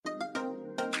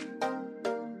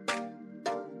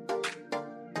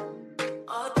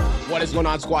What is going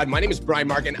on, squad? My name is Brian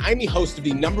Mark, and I'm the host of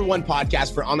the #1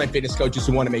 podcast for online fitness coaches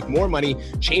who want to make more money,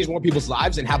 change more people's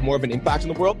lives, and have more of an impact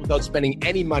in the world without spending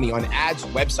any money on ads,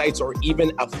 websites, or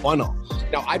even a funnel.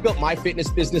 Now, I built my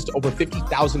fitness business to over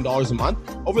 $50,000 a month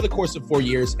over the course of 4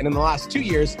 years, and in the last 2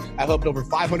 years, I've helped over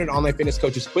 500 online fitness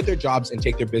coaches quit their jobs and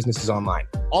take their businesses online.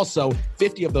 Also,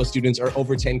 50 of those students are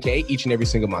over 10K each and every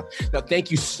single month. Now,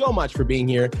 thank you so much for being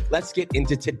here. Let's get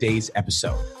into today's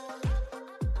episode.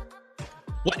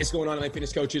 What is going on, online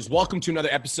fitness coaches? Welcome to another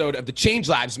episode of the Change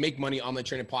Labs Make Money Online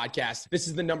Training Podcast. This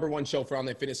is the #1 show for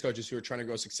online fitness coaches who are trying to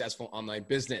grow successful online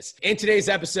business. In today's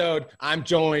episode, I'm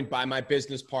joined by my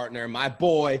business partner, my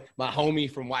boy, my homie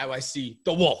from YYC,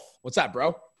 The Wolf. What's up,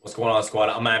 bro? What's going on, squad?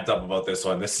 I'm amped up about this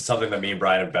one. This is something that me and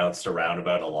Brian have bounced around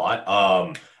about a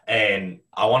lot. And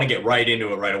I want to get right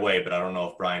into it right away, but I don't know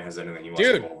if Brian has anything he wants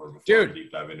to go over before we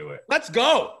deep dive into it. Let's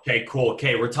go. Okay, cool.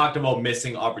 Okay, we're talking about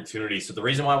missing opportunities. So the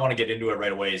reason why I want to get into it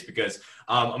right away is because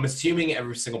I'm assuming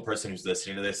every single person who's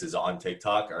listening to this is on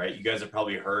TikTok, all right? You guys have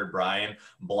probably heard Brian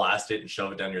blast it and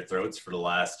shove it down your throats for the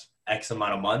last X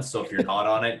amount of months. So if you're not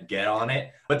on it, get on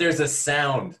it. But there's a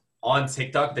sound on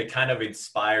TikTok that kind of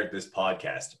inspired this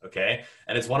podcast, okay?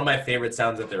 And it's one of my favorite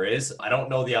sounds that there is. I don't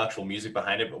know the actual music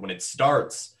behind it, but when it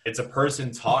starts, it's a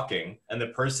person talking, and the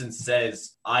person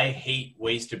says, "I hate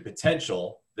wasted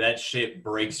potential. That shit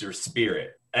breaks your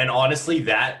spirit." And honestly,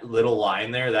 that little line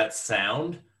there, that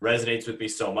sound resonates with me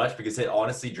so much because it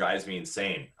honestly drives me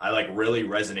insane. I really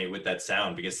resonate with that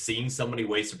sound because seeing somebody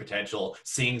waste their potential,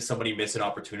 seeing somebody miss an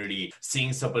opportunity,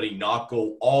 seeing somebody not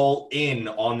go all in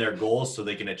on their goals so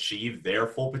they can achieve their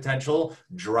full potential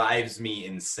drives me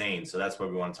insane. So that's why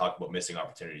we want to talk about missing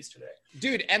opportunities today.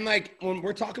 Dude, and when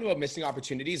we're talking about missing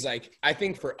opportunities, I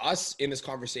think for us in this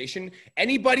conversation,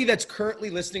 anybody that's currently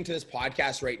listening to this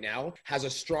podcast right now has a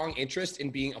strong interest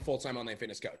in being a full-time online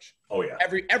fitness coach. Oh yeah.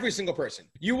 Every single person.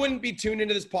 You wouldn't be tuned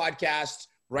into this podcast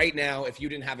right now if you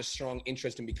didn't have a strong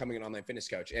interest in becoming an online fitness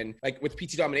coach. And with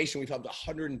PT Domination, we've helped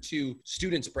 102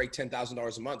 students break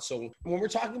 $10,000 a month. So when we're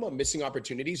talking about missing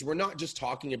opportunities, we're not just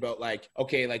talking about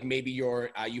maybe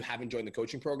you haven't joined the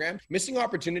coaching program. Missing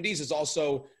opportunities is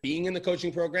also being in the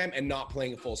coaching program and not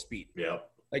playing at full speed. Yeah.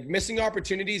 Missing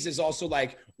opportunities is also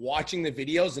watching the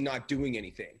videos and not doing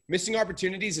anything. Missing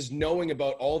opportunities is knowing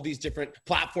about all these different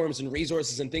platforms and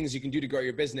resources and things you can do to grow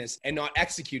your business and not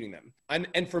executing them.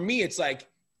 And for me, it's I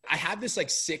have this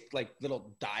sick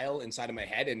little dial inside of my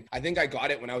head. And I think I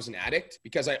got it when I was an addict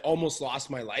because I almost lost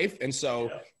my life. And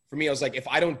so for me, I was if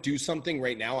I don't do something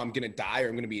right now, I'm going to die or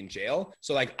I'm going to be in jail.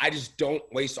 So I just don't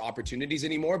waste opportunities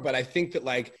anymore. But I think that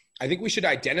I think we should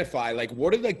identify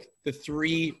what are the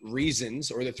 3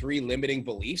 reasons or the 3 limiting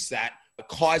beliefs that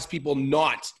cause people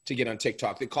not to get on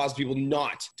TikTok, that cause people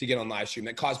not to get on live stream,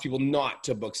 that cause people not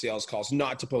to book sales calls,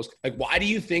 not to post. Why do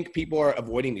you think people are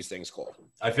avoiding these things, Cole?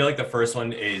 I feel the first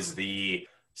one is the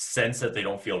sense that they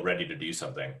don't feel ready to do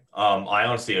something. I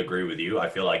honestly agree with you. I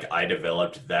feel I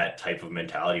developed that type of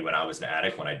mentality when I was an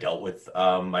addict, when I dealt with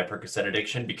my Percocet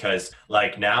addiction, because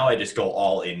now I just go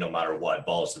all in no matter what,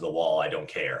 balls to the wall. I don't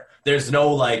care. There's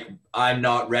no I'm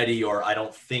not ready or I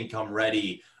don't think I'm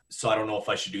ready, so I don't know if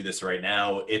I should do this right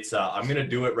now. It's I'm going to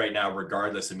do it right now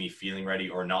regardless of me feeling ready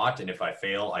or not. And if I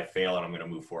fail, I fail and I'm going to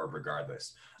move forward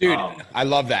regardless. Dude, I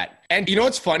love that. And you know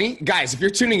what's funny? Guys, if you're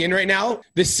tuning in right now,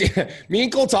 me and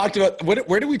Cole talked about,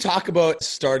 where did we talk about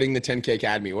starting the 10K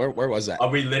Academy? Where was that?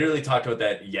 We literally talked about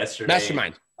that yesterday.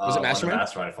 Mastermind. Was it Mastermind?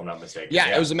 Mastermind, if I'm not mistaken.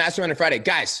 Yeah, it was a Mastermind on Friday.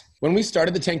 Guys, when we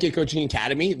started the 10K Coaching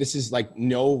Academy, this is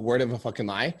no word of a fucking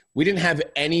lie. We didn't have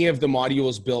any of the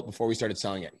modules built before we started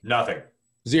selling it. Nothing.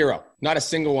 0. Not a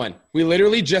single one. We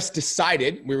literally just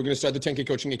decided we were going to start the 10K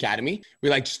Coaching Academy. We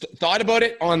just thought about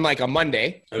it on a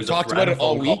Monday. We talked about it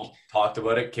all week. Talked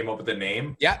about it, came up with a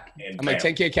name. Yeah. I'm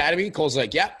 10K Academy. Cole's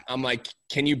yeah. I'm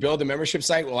can you build a membership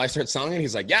site while I start selling it?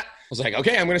 He's yeah. I was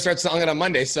okay, I'm going to start selling it on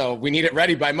Monday. So we need it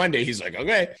ready by Monday. He's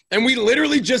okay. And we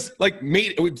literally just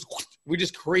made it. We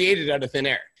just created it out of thin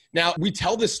air. Now we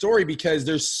tell this story because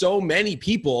there's so many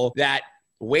people that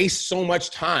waste so much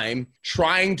time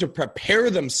trying to prepare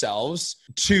themselves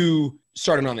to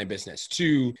start an online business,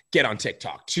 to get on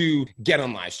TikTok, to get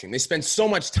on live stream. They spend so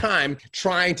much time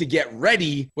trying to get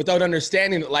ready without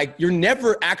understanding that you're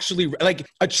never actually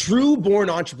a true born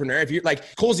entrepreneur. If you're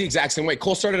Cole's the exact same way.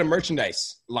 Cole started a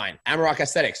merchandise line, Amarok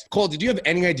Aesthetics. Cole, did you have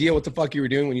any idea what the fuck you were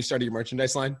doing when you started your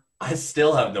merchandise line? I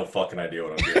still have no fucking idea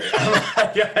what I'm doing.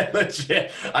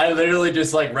 I literally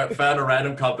just like found a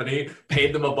random company,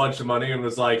 paid them a bunch of money and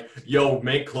was like, yo,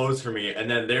 make clothes for me. And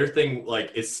then their thing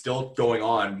like is still going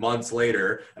on months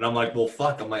later. And I'm like, well,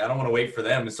 fuck. I'm like, I don't want to wait for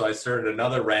them. So I started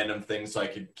another random thing so I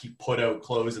could keep put out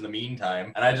clothes in the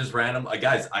meantime. And I just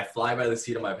guys, I fly by the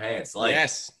seat of my pants. Like,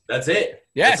 yes, that's it.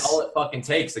 Yes. That's all it fucking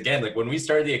takes. Again, like when we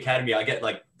started the academy, I get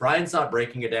like, Brian's not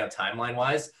breaking it down timeline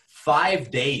wise. 5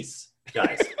 days,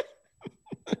 guys.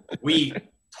 We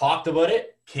talked about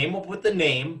it, came up with the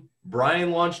name.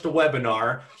 Brian launched a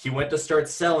webinar. He went to start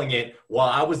selling it while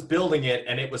I was building it.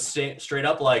 And it was straight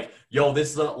up like, yo,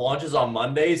 this launches on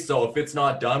Monday. So if it's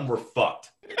not done, we're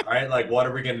fucked. All right. Like, what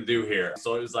are we going to do here?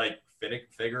 So it was like,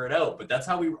 figure it out. But that's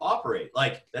how we operate.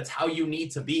 Like, that's how you need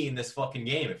to be in this fucking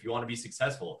game. If you want to be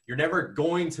successful, you're never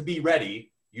going to be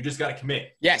ready. You just got to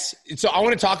commit. Yes. So I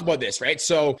want to talk about this, right?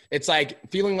 So it's like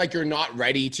feeling like you're not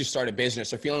ready to start a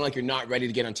business or feeling like you're not ready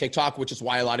to get on TikTok, which is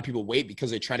why a lot of people wait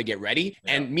because they try to get ready.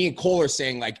 Yeah. And me and Cole are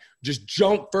saying like, just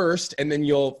jump first and then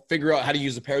you'll figure out how to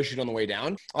use the parachute on the way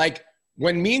down. Like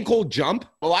when me and Cole jump,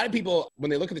 a lot of people, when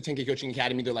they look at the 10K Coaching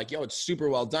Academy, they're like, yo, it's super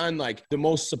well done. Like the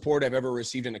most support I've ever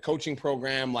received in a coaching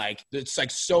program. Like it's like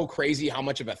so crazy how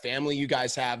much of a family you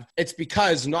guys have. It's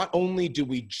because not only do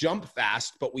we jump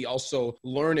fast, but we also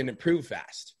learn and improve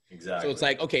fast. Exactly. So it's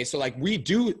like, okay, so like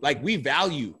we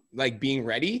value like being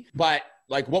ready, but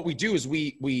like what we do is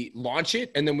we launch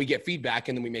it and then we get feedback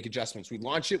and then we make adjustments. We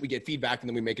launch it, we get feedback and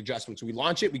then we make adjustments. We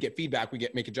launch it, we get feedback,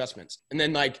 make adjustments. And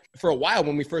then like for a while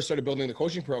when we first started building the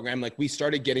coaching program, like we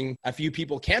started getting a few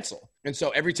people cancel. And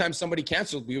so every time somebody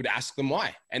canceled, we would ask them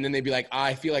why. And then they'd be like,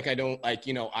 I feel like I don't like,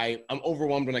 you know, I'm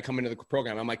overwhelmed when I come into the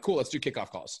program. I'm like, cool, let's do kickoff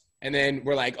calls. And then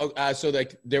we're like, so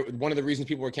like one of the reasons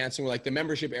people were canceling were like the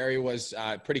membership area was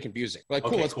pretty confusing. We're like,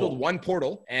 cool, let's build one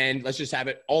portal and let's just have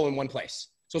it all in one place.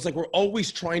 So it's like, we're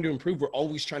always trying to improve. We're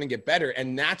always trying to get better.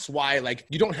 And that's why like,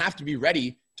 you don't have to be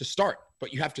ready to start,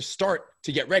 but you have to start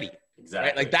to get ready. Exactly.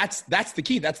 Right? Like that's the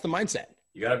key. That's the mindset.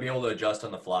 You got to be able to adjust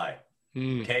on the fly.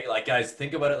 Okay. Like guys,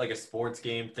 think about it like a sports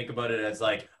game. Think about it as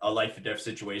like a life or death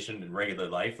situation in regular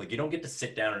life. Like you don't get to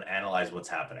sit down and analyze what's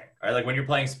happening. All right. Like when you're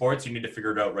playing sports, you need to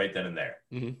figure it out right then and there.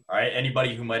 All right.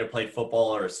 Anybody who might've played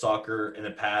football or soccer in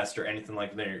the past or anything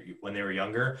like that when they were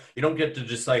younger, you don't get to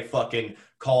just like fucking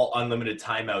call unlimited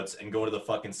timeouts and go to the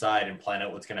fucking side and plan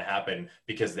out what's going to happen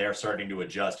because they're starting to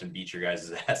adjust and beat your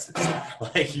guys' asses.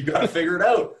 Like you got to figure it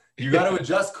out. You got to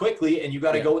adjust quickly and you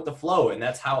got to go with the flow. And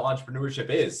that's how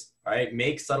entrepreneurship is. All right.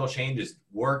 Make subtle changes,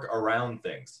 work around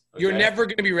things. Okay? You're never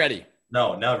going to be ready.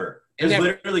 No, never. There's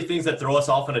literally things that throw us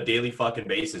off on a daily fucking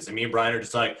basis. And me and Brian are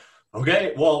just like,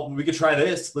 okay, well, we could try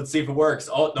this. Let's see if it works.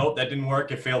 Oh, no, that didn't work.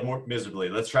 It failed more miserably.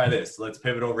 Let's try this. Let's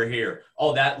pivot over here.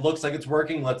 Oh, that looks like it's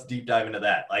working. Let's deep dive into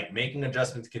that. Like making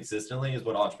adjustments consistently is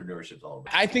what entrepreneurship is all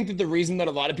about. I think that the reason that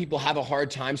a lot of people have a hard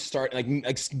time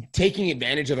like taking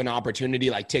advantage of an opportunity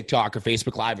like TikTok or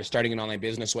Facebook Live or starting an online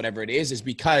business, whatever it is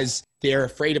because they're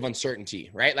afraid of uncertainty,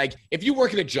 right? Like if you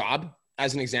work at a job,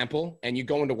 as an example, and you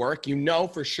go into work, you know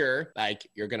for sure, like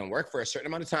you're going to work for a certain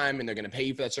amount of time and they're going to pay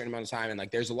you for that certain amount of time. And like,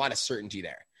 there's a lot of certainty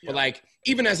there. Yeah. But like,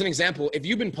 even as an example, if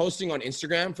you've been posting on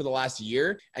Instagram for the last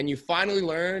year and you finally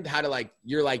learned how to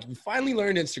you finally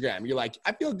learned Instagram. You're like,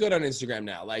 I feel good on Instagram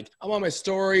now. Like I'm on my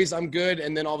stories, I'm good.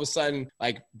 And then all of a sudden,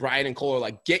 like Brian and Cole are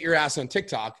like, get your ass on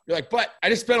TikTok. You're like, but I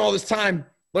just spent all this time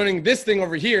learning this thing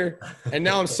over here. And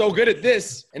now I'm so good at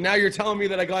this. And now you're telling me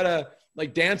that I got to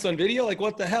like dance on video, like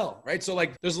what the hell, right? So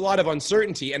like there's a lot of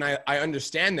uncertainty and I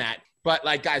understand that, but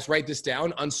like guys, write this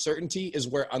down. Uncertainty is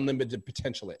where unlimited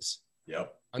potential is.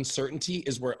 Yep. Uncertainty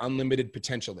is where unlimited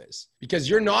potential is because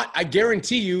I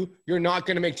guarantee you're not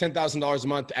going to make $10,000 a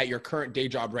month at your current day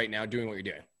job right now doing what you're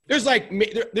doing. There's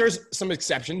some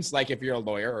exceptions, like if you're a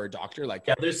lawyer or a doctor, like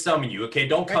yeah, there's some of you. Okay,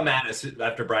 don't come at us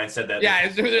after Brian said that. Yeah,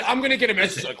 I'm gonna get a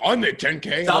message like I make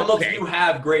 10K. Some of you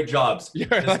have great jobs.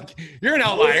 You're an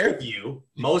outlier.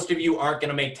 Most of you aren't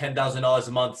gonna make $10,000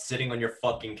 a month sitting on your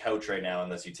fucking couch right now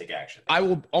unless you take action. I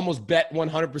will almost bet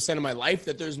 100% of my life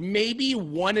that there's maybe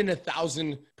 1 in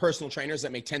 1,000 personal trainers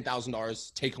that make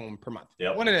 $10,000 take home per month.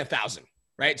 Yep. 1 in 1,000,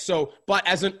 right? So, but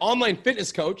as an online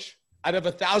fitness coach, out of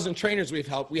 1,000 trainers we've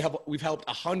helped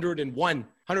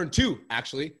 102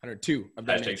 actually, 102 of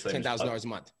them make $10,000 a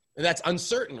month. And that's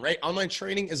uncertain, right? Online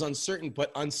training is uncertain,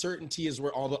 but uncertainty is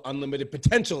where all the unlimited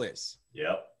potential is.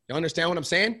 Yep. You understand what I'm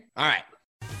saying? All right.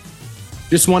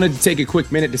 Just wanted to take a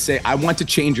quick minute to say, I want to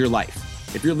change your life.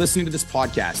 If you're listening to this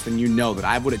podcast, then you know that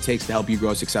I have what it takes to help you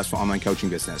grow a successful online coaching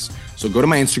business. So go to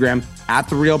my Instagram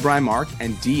 @TheRealBrianMark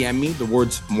and DM me the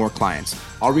words more clients.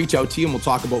 I'll reach out to you and we'll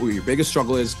talk about what your biggest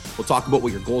struggle is. We'll talk about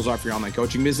what your goals are for your online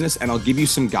coaching business, and I'll give you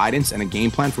some guidance and a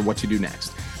game plan for what to do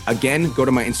next. Again, go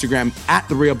to my Instagram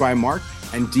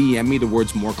 @TheRealBrianMark and DM me the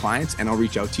words more clients, and I'll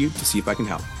reach out to you to see if I can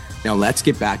help. Now let's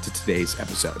get back to today's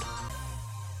episode.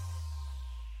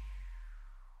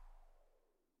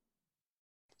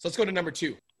 So let's go to number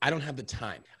 2. I don't have the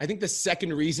time. I think the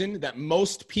second reason that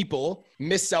most people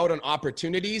miss out on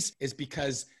opportunities is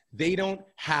because they don't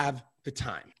have the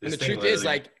time. And the truth is,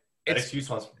 like, that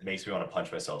excuse makes me want to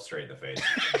punch myself straight in the face.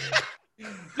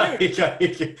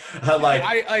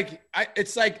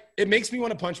 It's like, it makes me want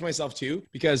to punch myself too,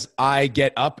 because I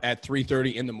get up at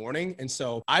 3:30 in the morning. And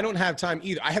so I don't have time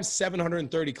either. I have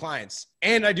 730 clients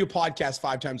and I do podcasts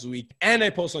 5 times a week and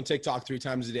I post on TikTok 3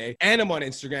 times a day and I'm on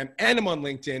Instagram and I'm on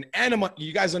LinkedIn and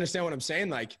you guys understand what I'm saying?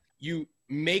 Like, you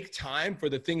make time for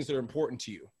the things that are important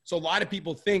to you. So a lot of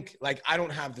people think like, I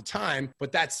don't have the time,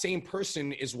 but that same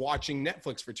person is watching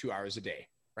Netflix for 2 hours a day.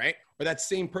 Right? Or that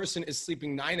same person is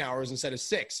sleeping 9 hours instead of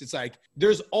 6. It's like,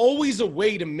 there's always a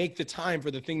way to make the time for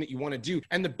the thing that you want to do.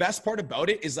 And the best part about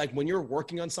it is, like, when you're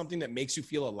working on something that makes you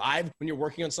feel alive, when you're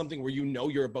working on something where you know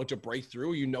you're about to break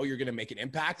through, you know you're going to make an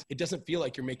impact, it doesn't feel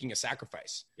like you're making a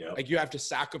sacrifice. Yep. Like, you have to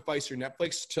sacrifice your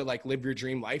Netflix to like live your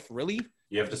dream life. Really?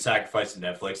 You have to sacrifice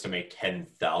Netflix to make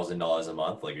 $10,000 a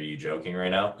month. Like, are you joking right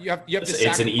now? You have to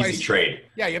it's an easy trade.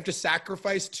 Yeah, you have to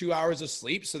sacrifice 2 hours of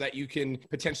sleep so that you can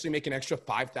potentially make an extra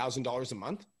 $5,000 a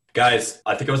month. Guys,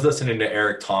 I think I was listening to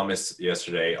Eric Thomas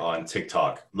yesterday on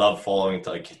TikTok. Love following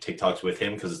TikToks with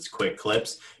him because it's quick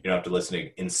clips. You don't have to listen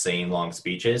to insane long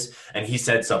speeches. And he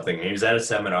said something. He was at a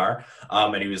seminar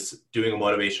and he was doing a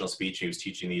motivational speech. He was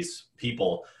teaching these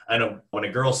people. And when a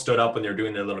girl stood up when they were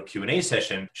doing their little Q&A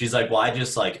session, she's like, well,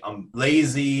 I'm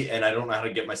lazy and I don't know how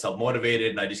to get myself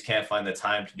motivated and I just can't find the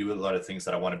time to do a lot of things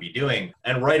that I want to be doing.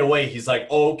 And right away, he's like,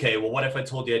 oh, okay, well, what if I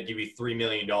told you I'd give you $3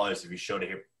 million if you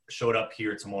showed up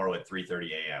here tomorrow at 3:30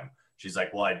 a.m. She's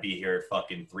like, well, I'd be here at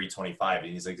fucking 3:25.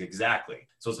 And he's like, exactly.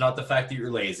 So it's not the fact that you're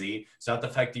lazy. It's not the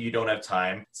fact that you don't have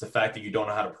time. It's the fact that you don't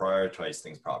know how to prioritize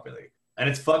things properly. And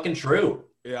it's fucking true.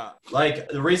 Yeah. Like,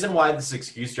 the reason why this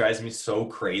excuse drives me so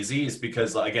crazy is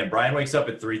because, again, Brian wakes up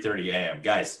at 3:30 a.m.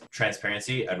 Guys,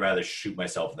 transparency, I'd rather shoot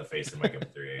myself in the face than wake up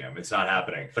at 3 a.m. It's not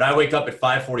happening. But I wake up at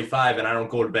 5:45 and I don't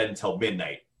go to bed until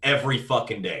midnight every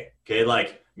fucking day. Okay.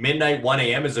 Like, midnight, 1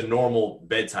 a.m. is a normal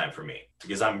bedtime for me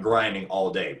because I'm grinding all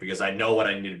day because I know what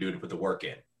I need to do to put the work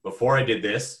in. Before I did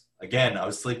this, again, I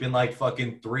was sleeping like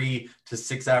fucking 3 to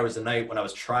 6 hours a night when I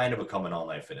was trying to become an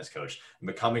online fitness coach and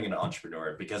becoming an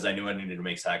entrepreneur because I knew I needed to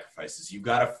make sacrifices. You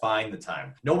got to find the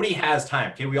time. Nobody has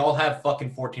time. Okay. We all have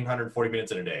fucking 1,440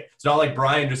 minutes in a day. It's not like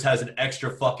Brian just has an extra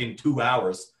fucking 2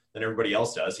 hours than everybody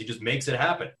else does. He just makes it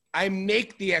happen. I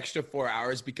make the extra 4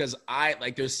 hours because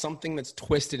there's something that's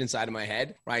twisted inside of my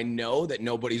head where I know that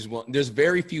there's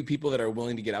very few people that are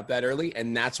willing to get up that early.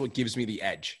 And that's what gives me the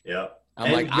edge. Yeah.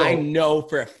 I know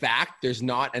for a fact there's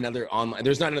not another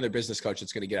business coach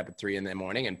that's going to get up at 3 a.m.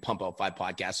 and pump out 5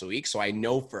 podcasts a week. So I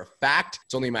know for a fact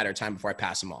it's only a matter of time before I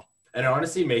pass them all. And it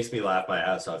honestly makes me laugh my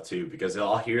ass off too, because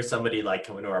I'll hear somebody like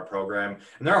come into our program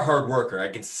and they're a hard worker. I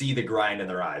can see the grind in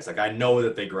their eyes. Like, I know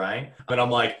that they grind, but I'm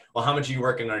like, well, how much are you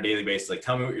working on a daily basis? Like,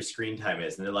 tell me what your screen time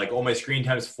is. And they're like, oh, my screen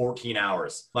time is 14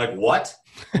 hours. I'm like, what?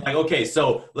 Like, okay,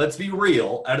 so let's be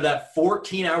real. Out of that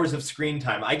 14 hours of screen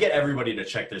time, I get everybody to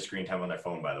check their screen time on their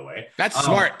phone, by the way. That's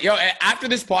smart. After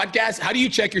this podcast, how do you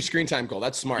check your screen time goal?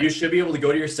 That's smart. You should be able to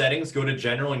go to your settings, go to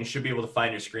general, and you should be able to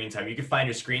find your screen time. You can find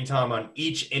your screen time on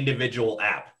each individual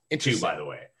app too, by the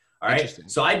way. All right.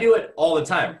 So I do it all the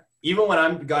time. Even when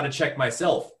I'm got to check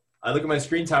myself, I look at my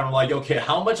screen time. I'm like, okay,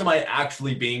 how much am I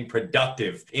actually being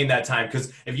productive in that time?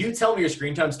 Because if you tell me your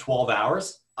screen time is 12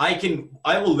 hours, I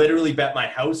will literally bet my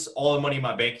house, all the money in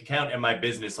my bank account, and my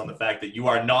business on the fact that you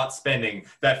are not spending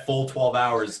that full 12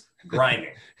 hours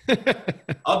grinding.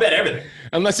 I'll bet everything.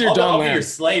 Unless you're Don Lamb. I'll be your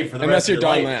slave for the rest of your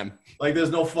life. Unless you're Don Lamb. Like,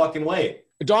 there's no fucking way.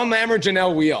 Don Lamb or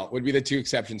Janelle Wheel would be the 2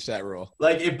 exceptions to that rule.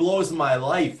 Like, it blows my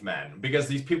life, man, because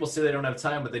these people say they don't have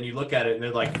time, but then you look at it and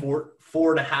they're like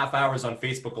 4.5 hours on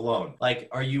Facebook alone. Like,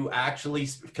 are you actually,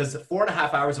 because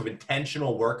 4.5 hours of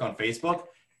intentional work on Facebook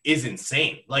is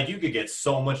insane. Like, you could get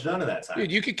so much done in that time.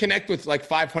 Dude, you could connect with like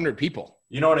 500 people.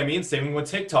 You know what I mean? Same with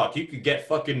TikTok. You could get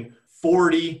fucking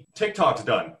 40 TikToks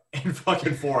done in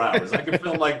fucking 4 hours. I could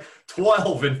film like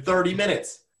 12 in 30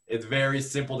 minutes. It's very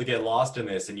simple to get lost in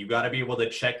this, and you got to be able to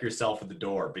check yourself at the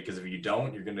door, because if you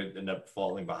don't, you're going to end up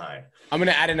falling behind. I'm going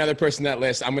to add another person to that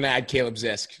list. I'm going to add Caleb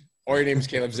Zisk. Or your name is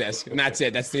Caleb Zisk. And that's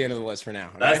it. That's the end of the list for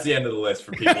now. That's the end of the list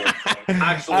for people.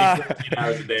 Actually, 15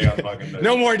 hours a day on fucking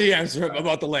no more DMs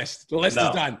about the list. The list is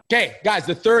done. Okay, guys,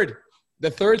 the third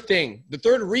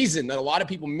reason that a lot of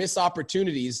people miss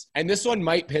opportunities, and this one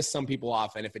might piss some people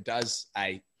off, and if it does,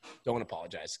 I don't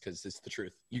apologize because it's the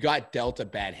truth. You got dealt a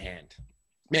bad hand.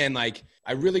 Man, like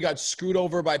I really got screwed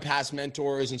over by past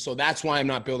mentors. And so that's why I'm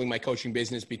not building my coaching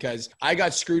business, because I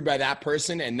got screwed by that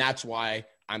person and that's why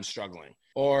I'm struggling.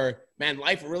 Or man,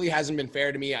 life really hasn't been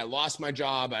fair to me. I lost my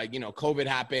job. COVID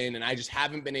happened and I just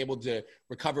haven't been able to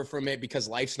recover from it because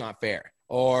life's not fair.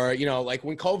 Or, like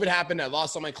when COVID happened, I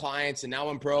lost all my clients and now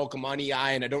I'm broke, I'm on EI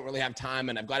and I don't really have time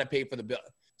and I've got to pay for the bill.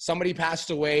 Somebody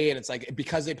passed away and it's like,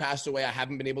 because they passed away, I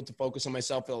haven't been able to focus on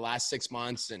myself for the last 6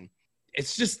 months. And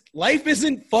it's just, life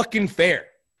isn't fucking fair.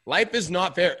 Life is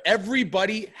not fair.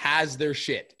 Everybody has their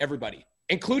shit. Everybody,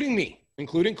 including me,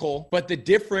 including Cole. But the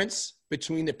difference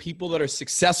between the people that are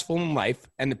successful in life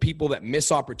and the people that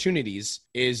miss opportunities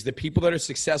is the people that are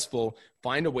successful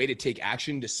find a way to take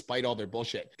action despite all their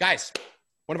bullshit. Guys,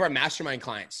 one of our mastermind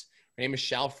clients, her name is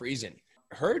Shal Friesen.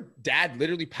 Her dad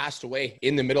literally passed away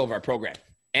in the middle of our program.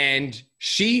 And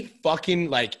she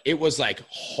fucking it was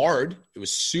hard. It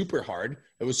was super hard.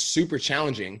 It was super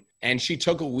challenging. And she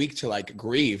took a week to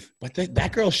grieve. But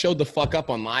that girl showed the fuck up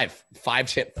on live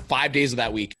 5 days of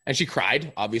that week. And she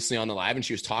cried, obviously, on the live. And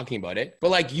she was talking about it.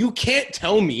 But you can't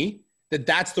tell me that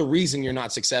that's the reason you're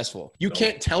not successful. You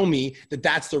can't tell me that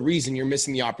that's the reason you're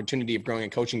missing the opportunity of growing a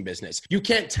coaching business. You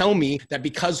can't tell me that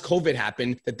because COVID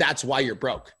happened, that's why you're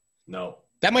broke. No.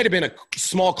 That might have been a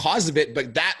small cause of it,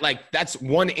 but that's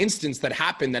one instance that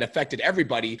happened that affected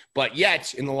everybody. But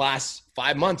yet in the last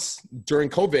 5 months during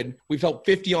COVID, we've helped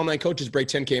 50 online coaches break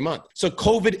 10K a month. So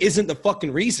COVID isn't the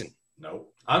fucking reason. No.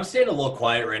 I'm staying a little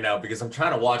quiet right now because I'm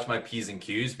trying to watch my P's and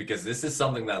Q's because this is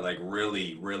something that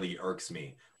really, really irks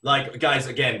me. Guys,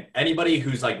 again, anybody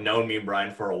who's known me and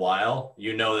Brian for a while,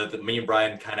 you know that me and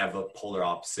Brian kind of have a polar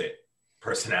opposite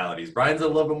personalities. Brian's a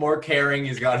little bit more caring.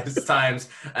 He's got his times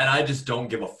and I just don't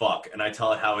give a fuck. And I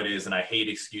tell it how it is. And I hate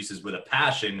excuses with a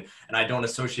passion and I don't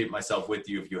associate myself with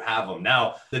you if you have them.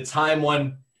 Now, the time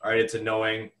one, all right, it's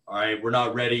annoying. All right, we're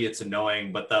not ready. It's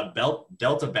annoying. But the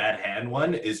Delta bad hand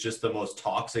one is just the most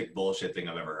toxic bullshit thing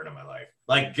I've ever heard in my life.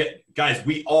 Guys,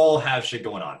 we all have shit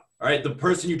going on. All right, the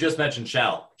person you just mentioned,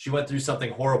 Shal, she went through something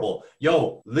horrible.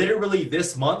 Yo, literally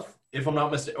this month, if I'm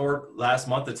not mistaken, or last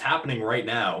month, it's happening right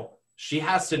now. She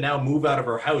has to now move out of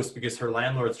her house because her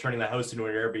landlord's turning the house into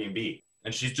an Airbnb.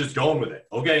 And she's just going with it.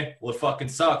 Okay, well, it fucking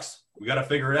sucks. We got to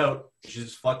figure it out. She's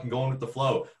just fucking going with the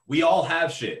flow. We all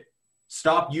have shit.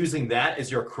 Stop using that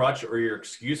as your crutch or your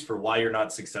excuse for why you're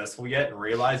not successful yet and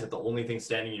realize that the only thing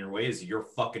standing in your way is your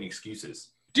fucking excuses.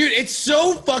 Dude, it's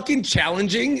so fucking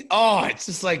challenging. Oh, it's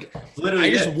just literally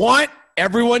I just want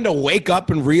everyone to wake up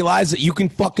and realize that you can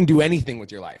fucking do anything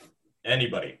with your life.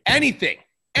 Anybody. Anything.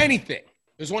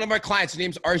 There's one of our clients, his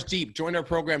name's Arshdeep, joined our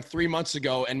program 3 months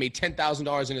ago and made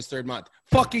 $10,000 in his third month.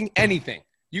 Fucking anything.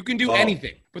 You can do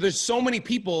anything. But there's so many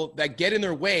people that get in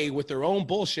their way with their own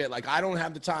bullshit. I don't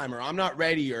have the time or I'm not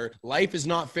ready or life is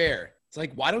not fair.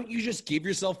 It's why don't you just give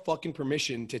yourself fucking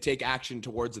permission to take action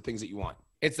towards the things that you want?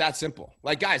 It's that simple.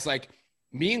 Guys,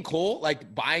 me and Cole,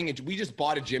 we just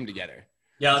bought a gym together.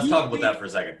 Yeah, let's talk about that for a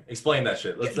second. Explain that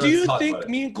shit. Do you think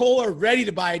me and Cole are ready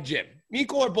to buy a gym? Me and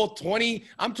Cole are both 20.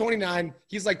 I'm 29.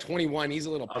 He's 21. He's a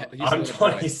little I'm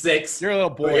 26. Boy. You're a little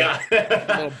boy. Yeah.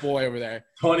 A little boy over there.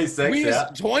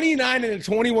 26, 29 and a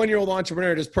 21-year-old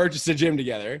entrepreneur just purchased a gym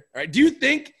together. All right. Do you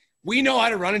think we know how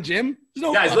to run a gym?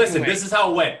 No Guys, listen, this is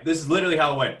how it went. This is literally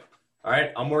how it went. All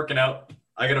right. I'm working out.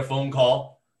 I get a phone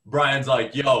call. Brian's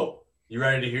like, yo, you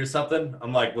ready to hear something?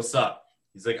 I'm like, what's up?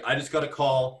 He's like, I just got a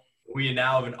call. We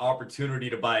now have an opportunity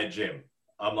to buy a gym.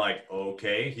 I'm like,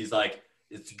 okay. He's like,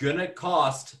 it's going to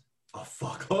cost a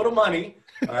fuckload of money.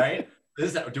 All right.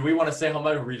 Do we want to say how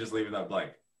much or are we just leaving that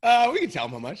blank? We can tell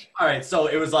them how much. All right. So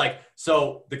it was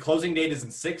so the closing date is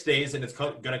in 6 days and it's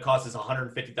going to cost us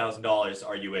 $150,000.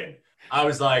 Are you in? I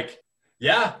was like,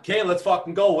 yeah, okay, let's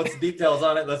fucking go. What's the details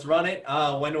on it? Let's run it.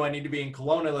 When do I need to be in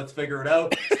Kelowna? Let's figure it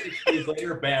out. 6 days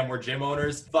later, bam, we're gym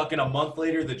owners. Fucking a month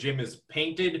later, the gym is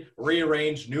painted,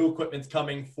 rearranged, new equipment's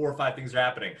coming, 4 or 5 things are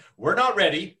happening. We're not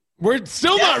ready. We're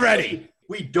still not ready.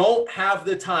 We don't have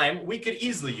the time. We could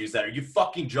easily use that. Are you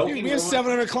fucking joking? Dude, we have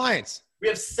 700 clients. We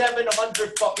have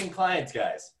 700 fucking clients,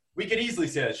 guys. We could easily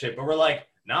say that shit, but we're like,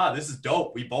 nah, this is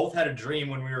dope. We both had a dream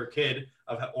when we were a kid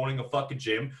of owning a fucking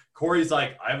gym. Corey's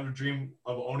like, I have a dream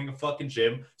of owning a fucking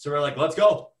gym. So we're like, let's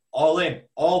go. All in.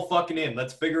 All fucking in.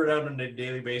 Let's figure it out on a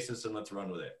daily basis and let's run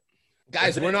with it.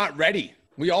 Guys, we're not ready.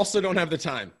 We also don't have the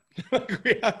time.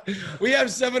 we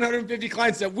have 750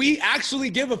 clients that we actually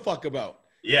give a fuck about.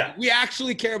 Yeah. We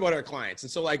actually care about our clients.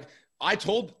 And so like I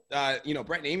told, Brett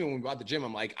and Amy when we bought the gym,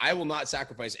 I'm like, I will not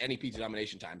sacrifice any PT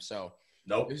domination time. So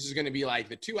nope. This is going to be like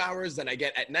the 2 hours that I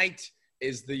get at night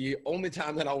is the only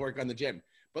time that I'll work on the gym.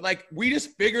 But like, we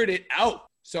just figured it out.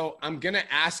 So I'm going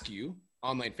to ask you,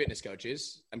 online fitness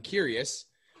coaches, I'm curious,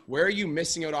 where are you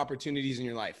missing out opportunities in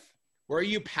your life? Where are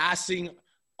you passing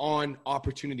on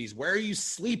opportunities? Where are you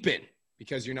sleeping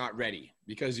because you're not ready,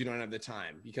 because you don't have the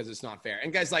time, because it's not fair?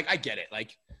 And guys, like, I get it.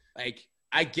 Like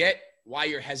I get why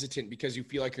you're hesitant because you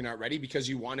feel like you're not ready, because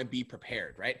you want to be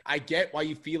prepared, right? I get why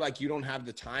you feel like you don't have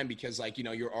the time because like,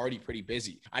 you're already pretty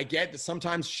busy. I get that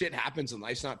sometimes shit happens and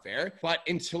life's not fair, but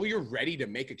until you're ready to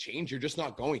make a change, you're just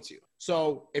not going to.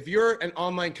 So if you're an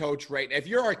online coach, right? If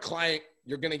you're our client,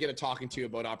 you're going to get a talking to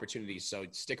about opportunities. So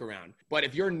stick around. But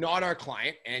if you're not our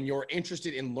client and you're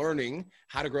interested in learning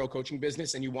how to grow a coaching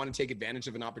business and you want to take advantage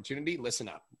of an opportunity, listen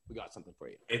up. We got something for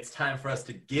you. It's time for us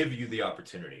to give you the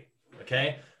opportunity.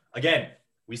 Okay. Again,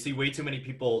 we see way too many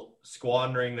people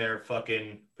squandering their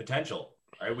fucking potential.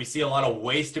 All right. We see a lot of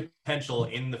wasted potential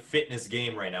in the fitness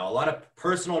game right now. A lot of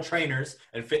personal trainers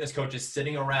and fitness coaches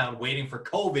sitting around waiting for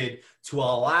COVID to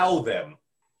allow them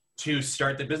to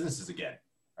start their businesses again.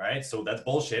 All right. So that's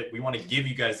bullshit. We want to give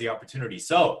you guys the opportunity.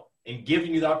 So in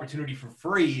giving you the opportunity for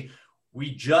free,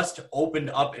 we just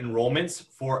opened up enrollments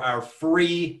for our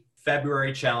free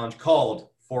February challenge called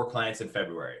 4 Clients in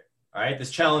February. All right.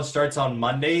 This challenge starts on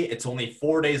Monday. It's only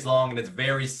 4 days long and it's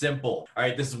very simple. All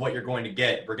right. This is what you're going to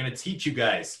get. We're going to teach you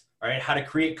guys, all right, how to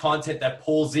create content that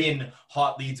pulls in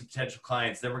hot leads and potential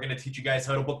clients. Then we're going to teach you guys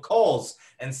how to book calls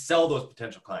and sell those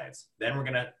potential clients. Then we're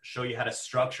going to show you how to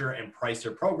structure and price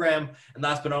your program. And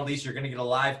last but not least, you're going to get a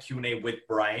live Q&A with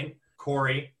Brian,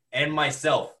 Corey, and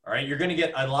myself. All right. You're going to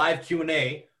get a live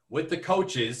Q&A with the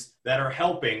coaches that are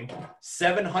helping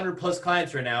 700 plus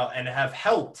clients right now and have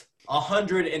helped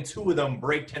 102 of them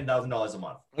break $10,000 a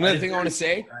month. Another thing I want to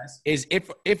say is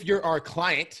if you're our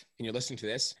client and you're listening to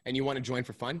this and you want to join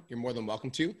for fun, you're more than welcome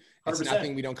to. It's 100%.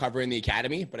 Nothing we don't cover in the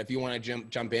academy, but if you want to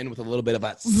jump in with a little bit of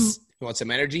you want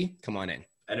some energy, come on in.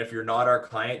 And if you're not our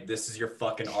client, this is your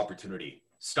fucking opportunity.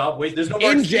 Stop waiting. There's no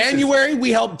more In excuses. January,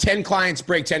 we helped 10 clients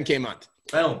break 10K a month.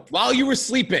 Boom. While you were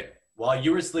sleeping. While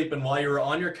you were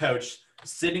on your couch,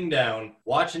 sitting down,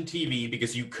 watching TV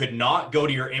because you could not go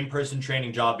to your in-person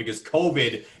training job because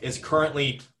COVID is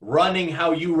currently running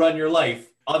how you run your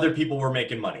life. Other people were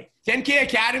making money. 10K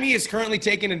Academy is currently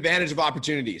taking advantage of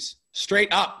opportunities.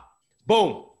 Straight up.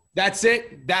 Boom. That's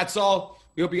it. That's all.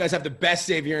 We hope you guys have the best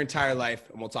day of your entire life,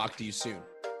 and we'll talk to you soon.